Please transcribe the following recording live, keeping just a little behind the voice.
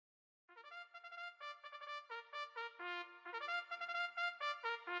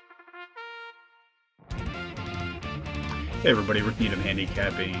Hey everybody, Rick Needham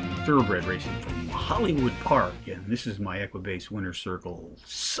handicapping thoroughbred racing from Hollywood Park, and this is my Equibase Winter Circle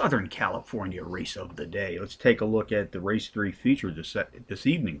Southern California race of the day. Let's take a look at the race 3 feature this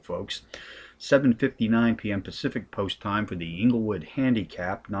evening, folks. 7:59 p.m. Pacific post time for the Inglewood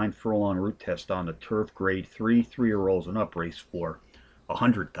Handicap 9 furlong route test on the turf, grade 3, 3-year-olds and up, race for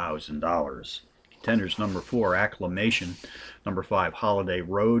 $100,000. Contenders: number 4 Acclamation, number 5 Holiday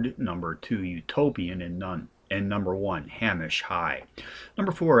Road, number 2 Utopian, and number 1 Hamish High.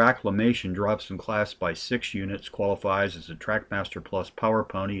 Number 4 Acclamation drops in class by 6 units, qualifies as a Trackmaster Plus Power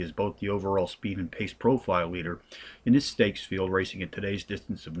Pony, is both the overall speed and pace profile leader in this stakes field, racing at today's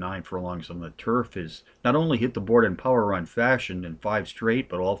distance of 9 furlongs on the turf. Has not only hit the board in power run fashion in 5 straight,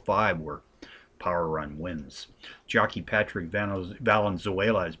 but all 5 were power run wins. Jockey Patrick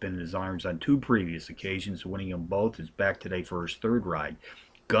Valenzuela has been in his arms on 2 previous occasions, winning them both. Is back today for his 3rd ride,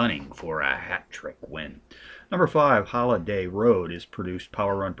 gunning for a hat-trick win. Number 5 Holiday Road has produced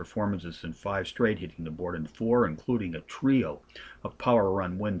power run performances in 5 straight, hitting the board in 4, including a trio of power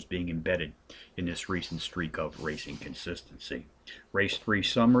run wins being embedded in this recent streak of racing consistency. Race 3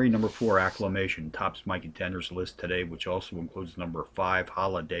 summary: number 4 Acclamation tops my contenders list today, which also includes number 5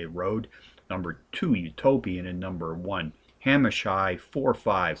 Holiday Road, number 2 Utopian, and number 1 Hamish High.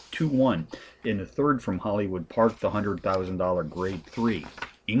 4-5-2-1 in the 3rd from Hollywood Park, the $100,000 grade 3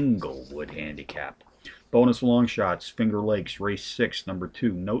 Inglewood Handicap. Bonus long shots: Finger Lakes, race 6, number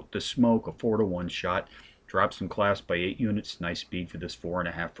 2 Note the Smoke, a 4-1 shot, drops in class by 8 units, nice speed for this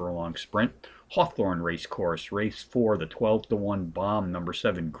 4.5 furlong sprint. Hawthorne Race Course, race 4, the 12-1 Bomb, number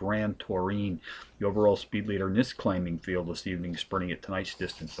 7 Grand Taurine, the overall speed leader in this claiming field this evening, sprinting at tonight's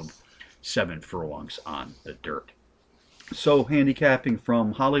distance of 7 furlongs on the dirt. So, handicapping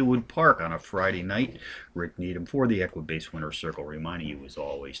from Hollywood Park on a Friday night, Rick Needham for the Equibase Winter Circle, reminding you as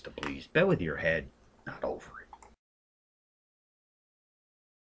always to please bet with your head, not over it.